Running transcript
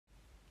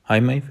Hi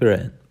my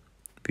friend,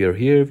 we are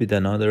here with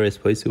another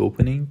spicy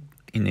opening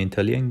in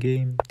Italian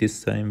game.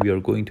 This time we are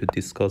going to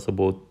discuss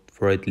about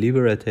fried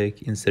liver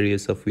attack in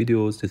series of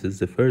videos. This is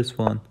the first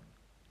one,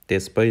 the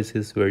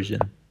spiciest version.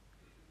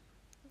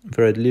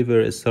 Fried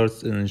liver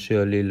starts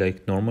initially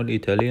like normal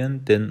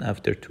Italian, then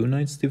after 2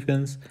 knights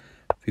defense,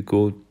 we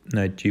go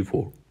knight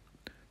g4.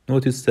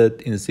 Notice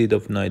that instead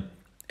of knight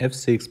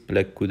f6,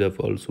 black could have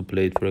also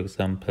played, for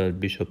example,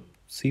 bishop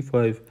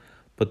c5,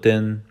 but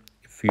then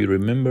if you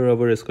remember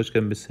our Scotch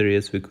Gambit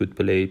series, we could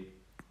play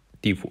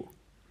d4,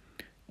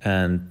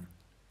 and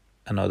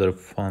another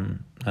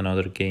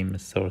game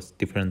starts,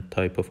 different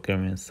type of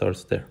game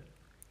starts there.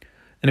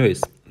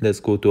 Anyways, let's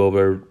go to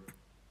our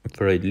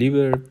fried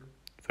liver.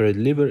 Fried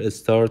liver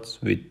starts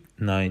with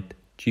knight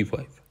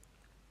g5.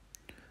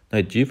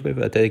 Knight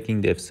g5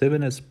 attacking the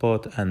f7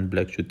 spot, and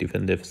black should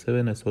defend the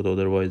f7 spot,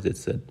 otherwise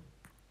it's a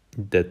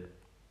dead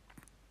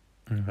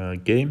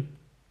game.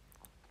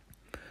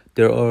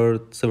 There are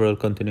several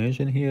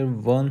continuations here.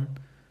 One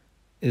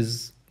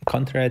is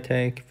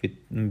counter-attack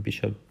with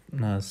bishop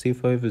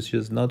c5, which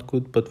is not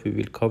good, but we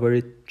will cover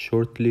it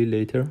shortly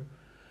later.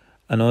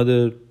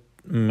 Another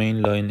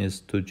main line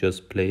is to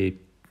just play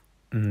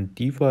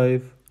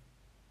d5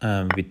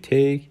 and we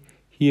take.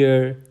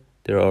 Here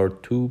there are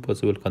two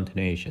possible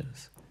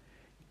continuations.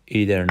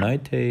 Either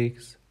knight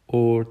takes,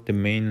 or the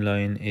main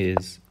line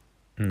is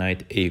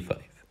knight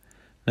a5.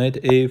 Knight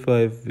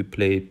a5, we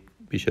play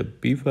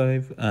bishop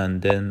b5,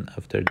 and then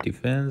after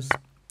defense,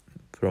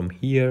 from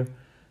here,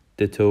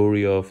 the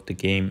theory of the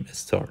game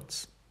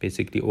starts.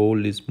 Basically, all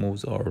these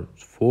moves are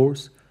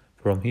forced.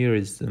 From here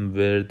is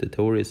where the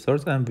theory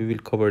starts, and we will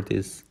cover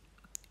this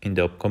in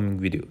the upcoming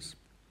videos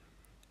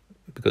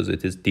because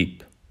it is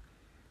deep.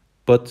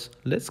 But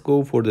let's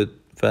go for the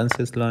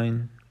fanciest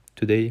line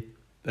today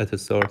at the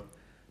start.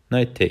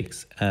 Knight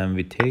takes, and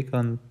we take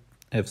on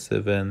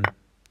f7,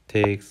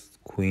 takes,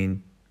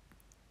 queen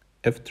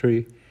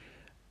f3,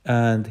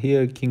 and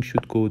here king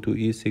should go to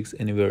e6.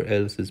 Anywhere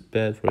else is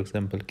bad. For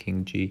example,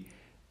 king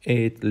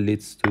g8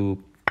 leads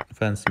to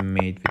fancy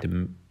mate with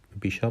the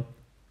bishop.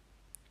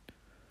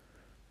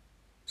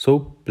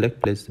 So black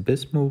plays the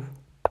best move,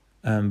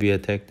 and we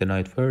attack the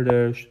knight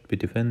further. Should be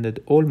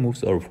defended. All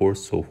moves are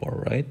forced so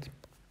far, right?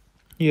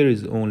 Here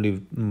is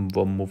only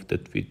one move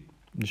that we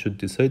should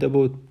decide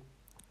about.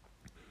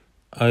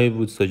 I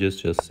would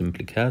suggest just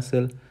simply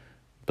castle,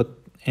 but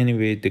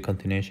anyway, the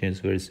continuation is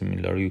very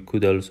similar. You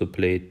could also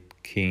play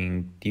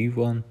king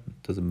d1,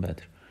 doesn't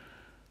matter.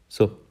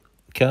 So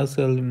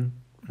castle,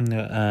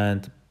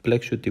 and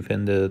black should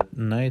defend the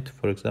knight.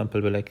 For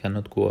example, black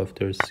cannot go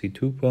after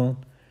c2 pawn,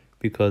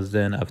 because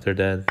then after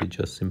that we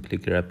just simply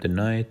grab the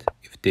knight.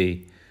 If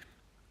they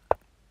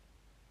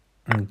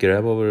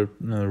grab our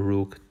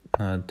rook,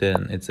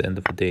 then it's the end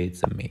of the day,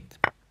 it's a mate.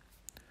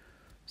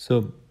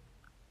 So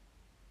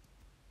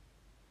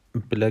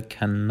black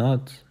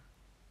cannot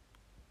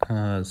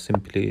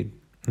simply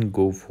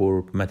go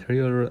for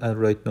material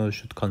right now,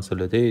 should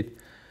consolidate.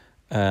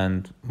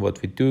 And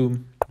what we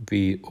do,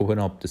 we open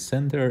up the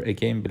center.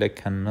 Again, black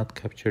cannot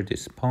capture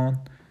this pawn,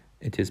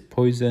 it is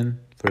poison.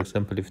 For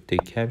example, if they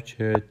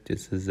capture it,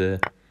 this is a,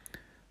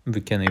 we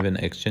can even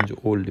exchange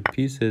all the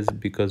pieces,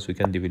 because we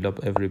can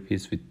develop every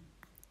piece with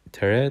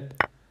turret,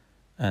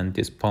 and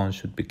this pawn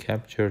should be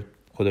captured.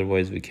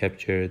 Otherwise we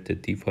capture the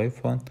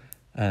d5 pawn,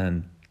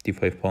 and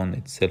d5 pawn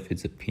itself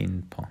is a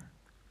pinned pawn.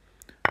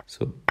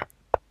 So,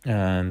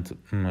 and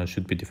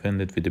should be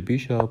defended with the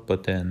bishop,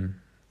 but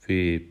then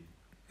we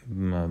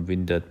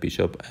win that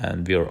bishop,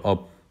 and we are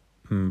up.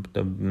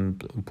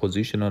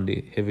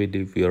 Positionally,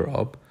 heavily we are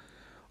up.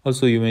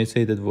 Also, you may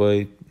say that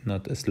why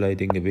not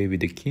sliding away with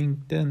the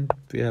king? Then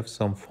we have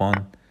some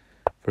fun.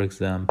 For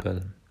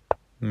example,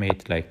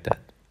 mate like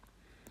that.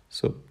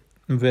 So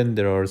when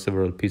there are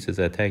several pieces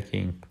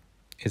attacking,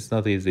 it's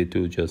not easy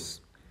to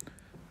just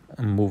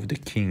move the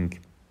king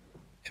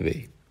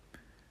away.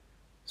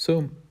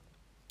 So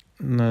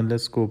now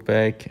let's go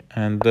back,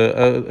 and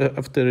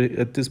after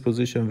at this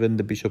position, when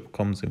the bishop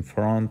comes in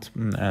front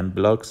and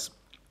blocks,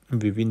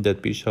 we win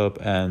that bishop,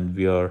 and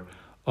we are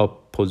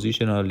up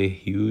positionally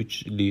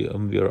hugely.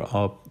 We are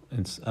up.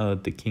 It's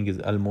the king is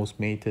almost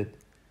mated,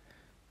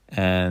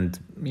 and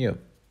yeah,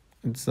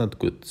 it's not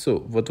good. So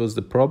what was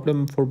the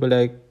problem for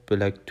black?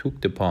 Black took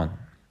the pawn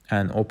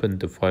and opened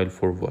the file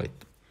for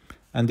white,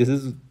 and this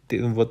is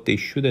what they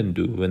shouldn't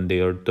do when they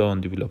are done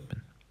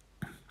development.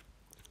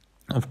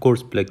 Of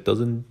course, black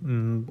doesn't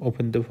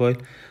open the file,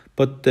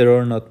 but there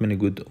are not many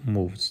good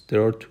moves.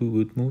 There are two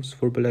good moves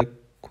for black: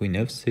 queen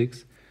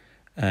f6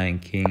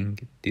 and king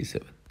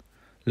d7.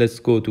 Let's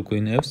go to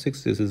queen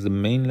f6. This is the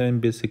main line.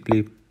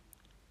 Basically,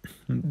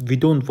 we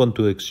don't want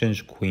to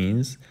exchange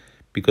queens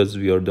because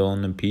we are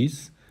down a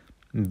piece.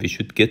 We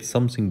should get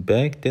something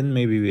back, then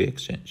maybe we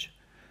exchange.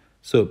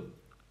 So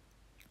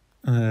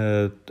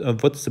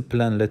what's the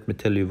plan? Let me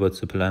tell you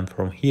what's the plan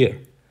from here.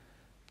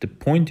 The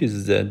point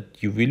is that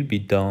you will be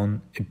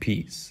down a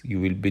piece, you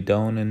will be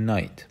down a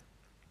knight,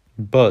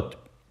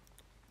 but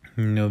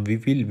we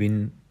will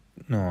win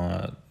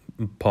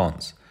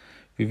pawns.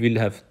 We will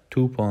have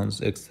 2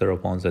 pawns, extra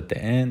pawns at the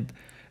end,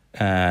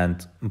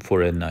 and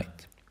for a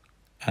knight,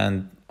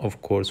 and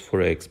of course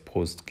for an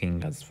exposed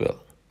king as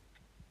well.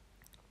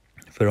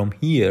 From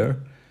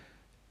here,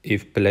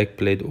 if black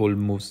played all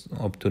moves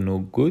up to no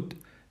good,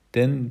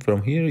 then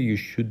from here you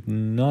should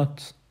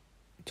not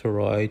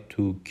try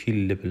to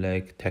kill the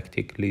black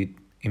tactically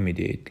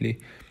immediately.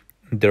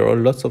 There are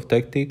lots of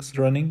tactics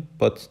running,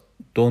 but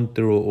don't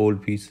throw all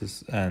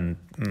pieces and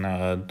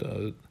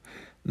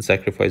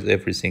sacrifice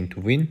everything to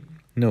win.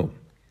 No,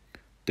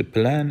 the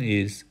plan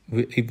is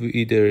if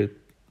either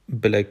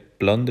black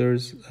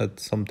blunders at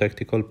some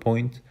tactical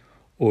point,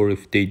 or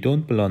if they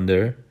don't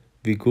blunder,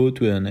 we go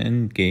to an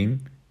end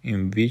game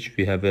in which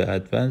we have an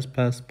advanced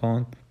pass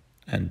pawn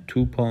and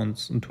 2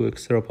 pawns, 2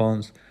 extra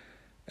pawns,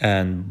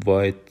 and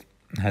white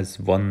has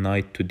 1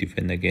 knight to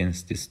defend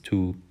against these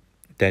 2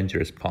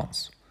 dangerous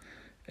pawns.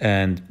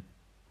 And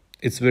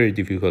it's very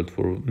difficult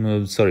for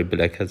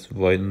black has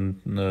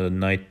 1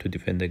 knight to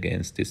defend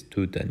against these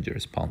 2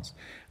 dangerous pawns,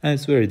 and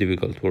it's very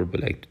difficult for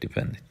black to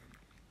defend it.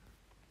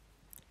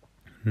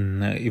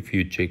 If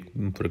you check,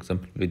 for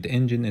example, with the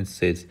engine, it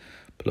says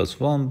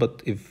 +1,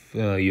 but if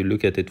you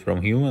look at it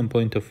from human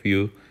point of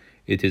view,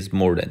 it is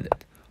more than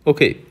that.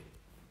 Okay,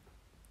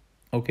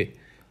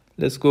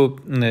 let's go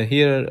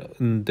here.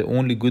 The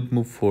only good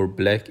move for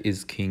black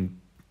is king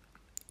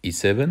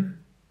e7.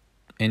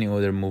 Any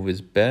other move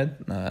is bad.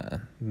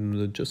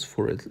 Just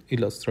for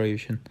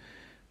illustration,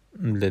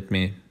 let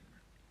me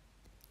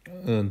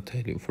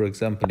tell you. For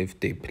example, if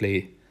they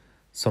play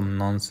some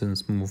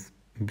nonsense move,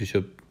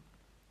 bishop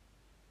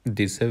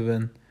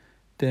d7,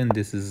 then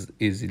this is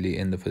easily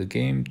end of the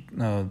game.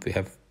 We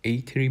have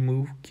a3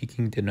 move,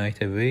 kicking the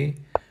knight away.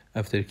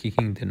 After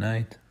kicking the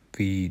knight,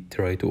 we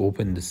try to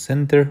open the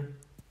center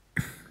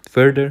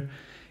further.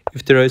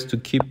 If they tries to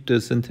keep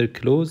the center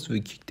closed, we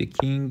kick the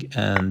king,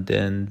 and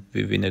then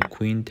we win a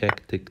queen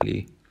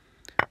tactically,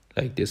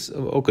 like this.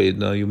 Okay,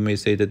 now you may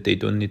say that they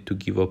don't need to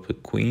give up a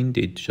queen,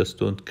 they just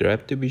don't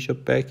grab the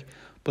bishop back.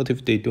 But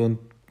if they don't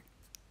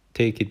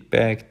take it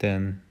back,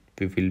 then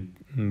we will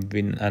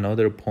win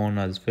another pawn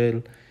as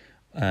well,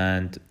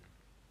 and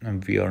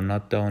we are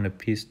not down a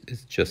piece.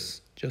 It's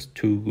just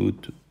too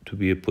good to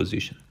be a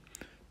position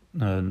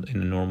in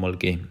a normal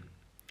game.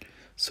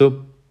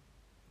 So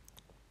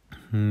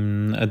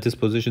at this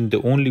position,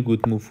 the only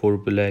good move for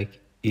black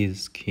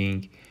is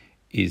king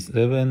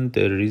e7.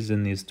 The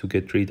reason is to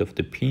get rid of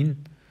the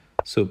pin.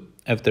 So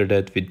after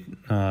that, we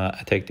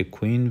attack the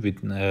queen, we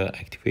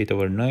activate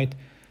our knight.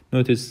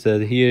 Notice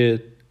that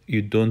here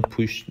you don't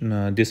push.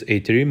 This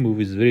a3 move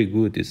is very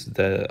good. It's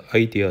the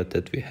idea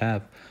that we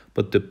have,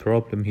 but the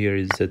problem here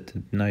is that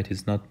the knight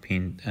is not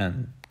pinned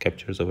and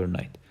captures our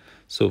knight.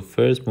 So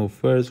first,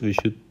 we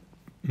should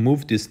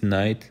move this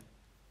knight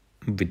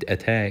with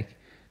attack.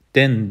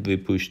 Then we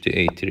push the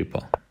a3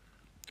 pawn,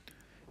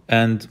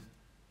 and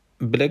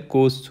black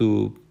goes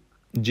to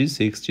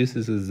g6.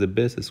 G6 is the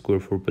best square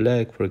for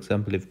black. For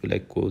example, if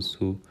black goes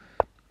to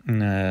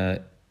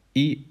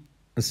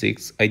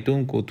e6, I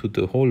don't go to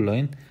the whole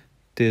line.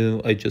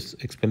 I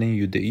just explain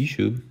you the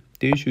issue.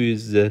 The issue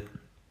is that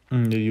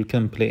you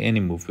can play any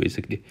move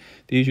basically.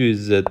 The issue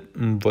is that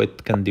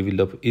white can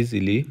develop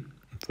easily.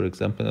 For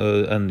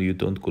example, and you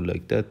don't go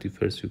like that.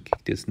 First you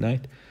kick this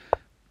knight.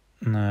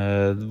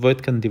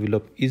 White can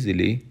develop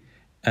easily,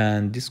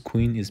 and this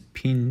queen is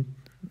pinned.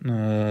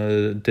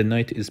 The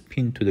knight is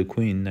pinned to the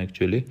queen.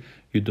 Actually,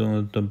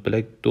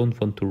 black don't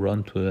want to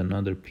run to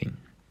another pin,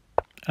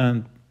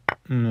 and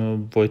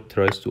white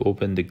tries to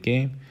open the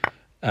game.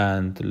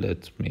 And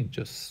let me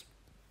just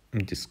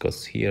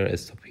discuss here. I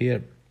stop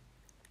here.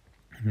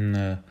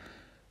 The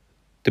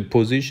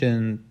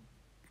position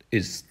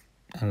is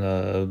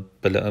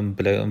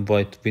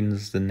white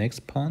wins the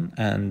next pawn,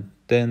 and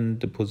then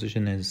the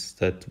position is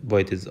that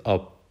white is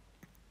up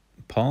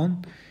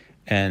pawn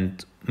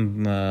and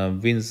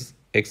wins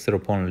extra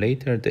pawn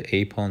later. The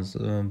a pawns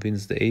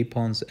wins the a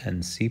pawns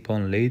and c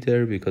pawn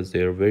later, because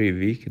they are very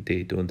weak.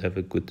 They don't have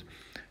a good,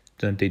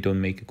 they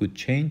don't make a good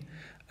chain.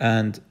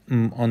 And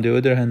on the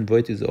other hand,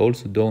 white is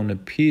also down a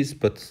piece,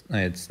 but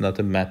it's not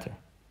a matter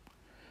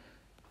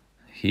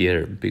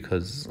here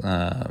because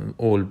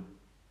all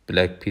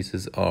black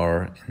pieces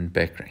are in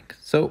back rank.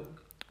 So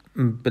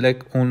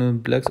black's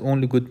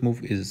only good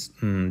move is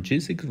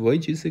g6. Why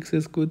g6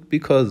 is good?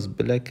 Because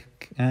black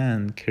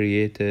can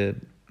create a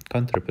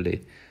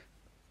counterplay.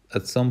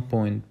 At some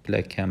point,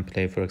 black can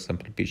play, for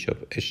example,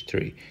 bishop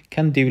h3.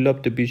 Can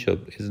develop the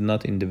bishop, is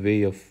not in the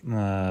way of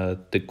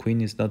the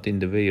queen, is not in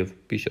the way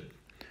of bishop.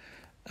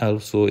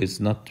 Also, it's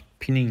not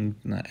pinning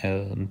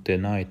the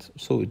knight.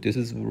 So this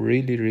is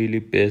really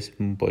best,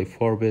 by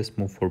far best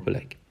move for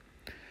black.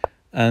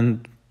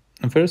 And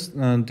first,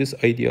 this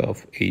idea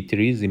of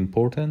a3 is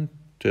important.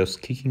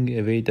 Just kicking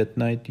away that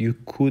knight. You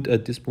could,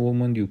 at this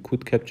moment, you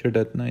could capture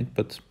that knight,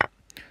 but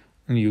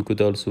you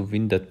could also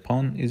win that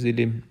pawn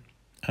easily.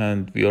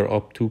 And we are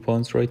up 2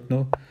 pawns right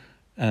now,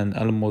 and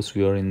almost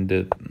we are in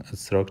the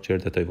structure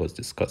that I was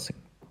discussing.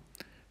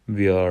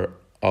 We are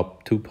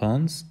up 2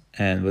 pawns,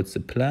 and what's the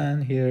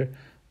plan here?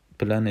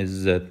 Plan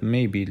is that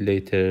maybe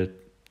later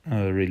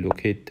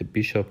relocate the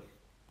bishop,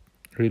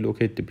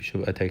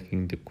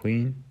 attacking the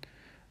queen,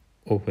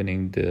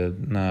 opening the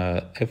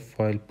f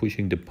file,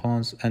 pushing the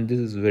pawns, and this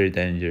is very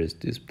dangerous.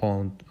 This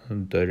pawn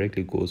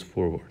directly goes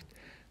forward.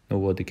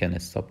 Nobody can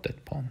stop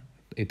that pawn.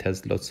 It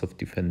has lots of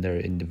defender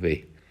in the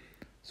way.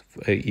 So,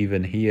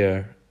 even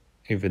here,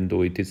 even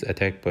though it is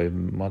attacked by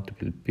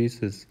multiple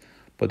pieces,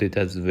 but it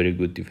has very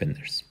good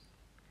defenders.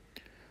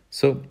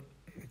 So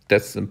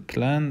that's the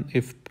plan.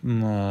 If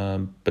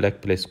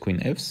black plays queen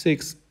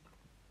f6,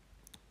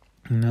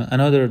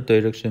 another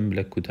direction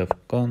black could have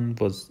gone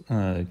was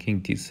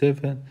king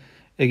d7.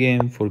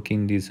 Again, for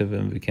king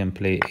d7 we can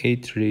play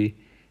a3,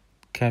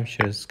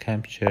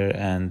 capture,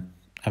 and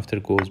after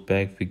goes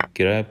back we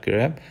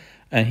grab,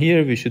 and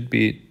here we should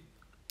be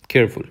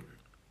careful.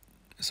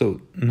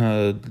 So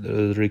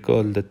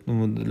recall that.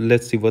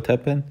 Let's see what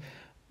happened.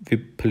 We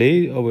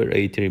play our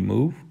a3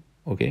 move,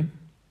 okay.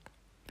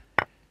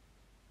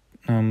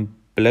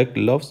 Black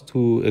loves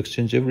to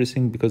exchange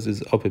everything because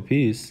it's up a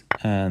piece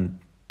and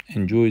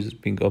enjoys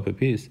being up a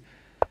piece.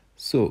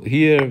 So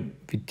here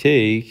we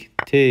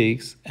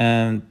takes,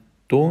 and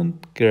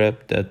don't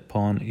grab that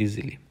pawn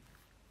easily.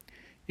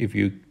 If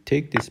you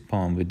take this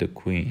pawn with the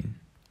queen,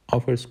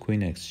 offers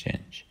queen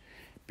exchange,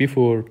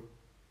 before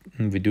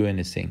we do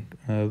anything,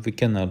 we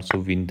can also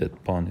win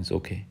that pawn, is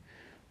okay.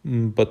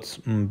 But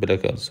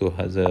black also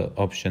has an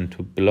option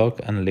to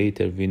block and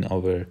later win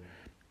over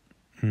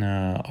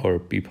our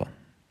b pawn.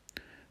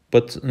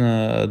 But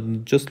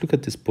just look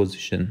at this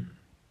position.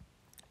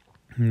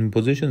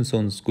 Position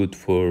sounds good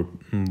for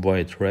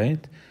white,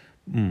 right?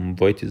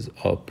 White is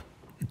up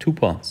 2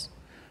 pawns,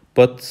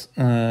 but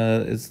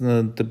it's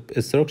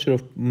the structure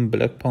of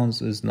black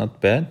pawns is not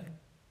bad,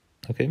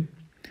 okay,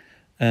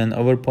 and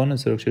our pawn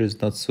structure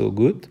is not so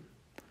good.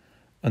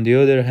 On the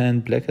other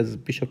hand, black has a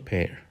bishop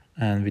pair,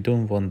 and we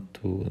don't want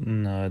to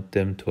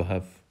them to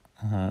have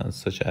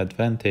such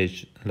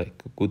advantage,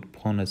 like good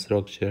pawn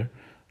structure,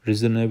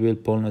 reasonable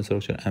pawn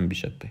structure, and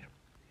bishop pair.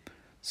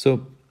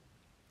 So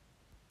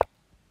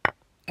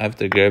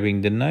after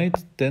grabbing the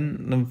knight,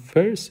 then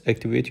first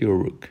activate your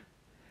rook.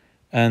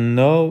 And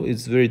now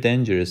it's very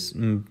dangerous.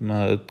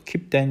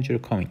 Keep danger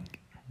coming,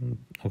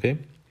 okay?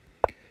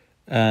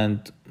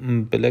 And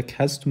black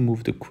has to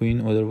move the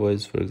queen,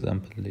 otherwise, for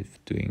example,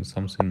 if doing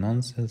something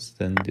nonsense,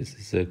 then this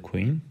is a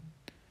queen.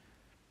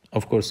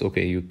 Of course,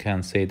 okay, you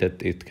can say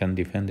that it can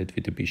defend it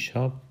with the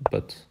bishop,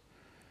 but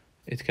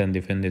it can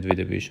defend it with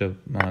the bishop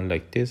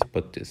like this,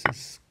 but this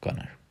is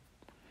gunner.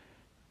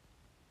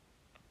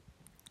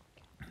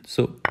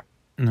 So,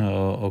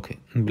 okay,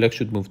 black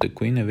should move the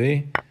queen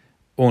away,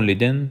 only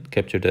then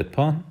capture that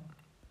pawn.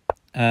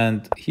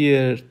 And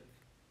here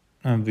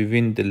we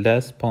win the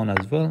last pawn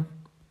as well,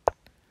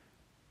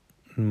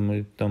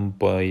 done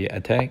by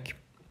attack.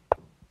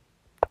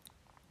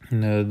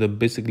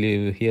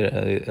 Basically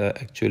here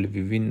actually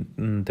we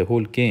win the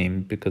whole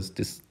game, because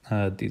this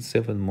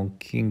d7 move,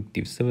 king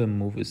d7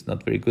 move is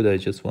not very good. I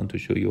just want to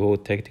show you how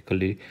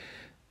tactically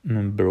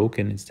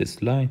broken is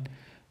this line.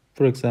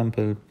 For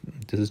example,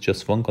 this is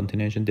just one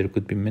continuation. There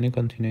could be many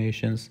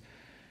continuations.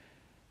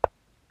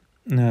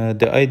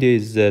 The idea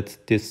is that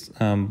this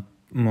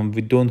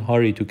we don't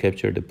hurry to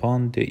capture the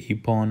pawn, the e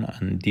pawn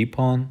and d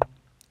pawn,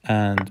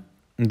 and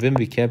when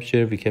we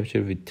capture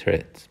with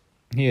threat.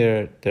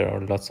 Here there are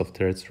lots of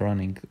threats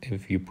running.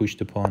 If you push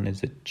the pawn,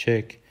 it's a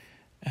check,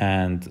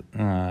 and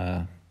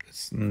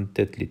it's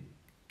deadly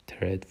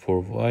threat for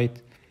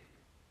white,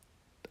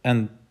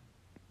 and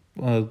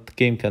the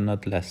game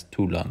cannot last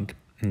too long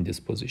in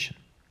this position.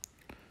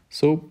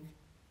 So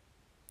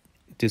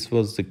this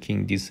was the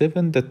king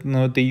d7. That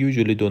no, they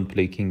usually don't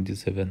play king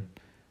d7.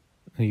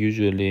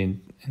 Usually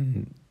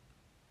in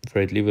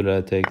right level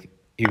attack,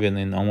 even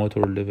in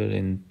amateur level,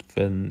 in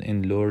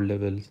lower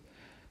levels,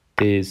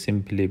 they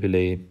simply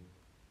play,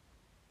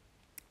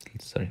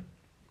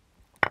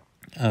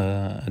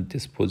 at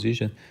this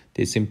position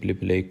they simply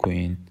play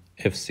queen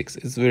f6.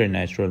 It's a very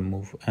natural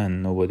move,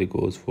 and nobody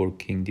goes for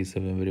king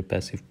d7, very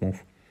passive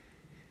move.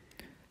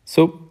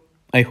 So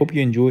I hope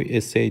you enjoy.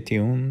 Stay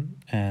tuned,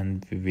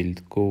 and we will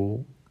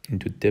go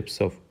into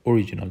depths of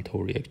original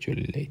theory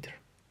actually later.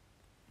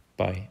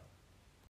 Bye.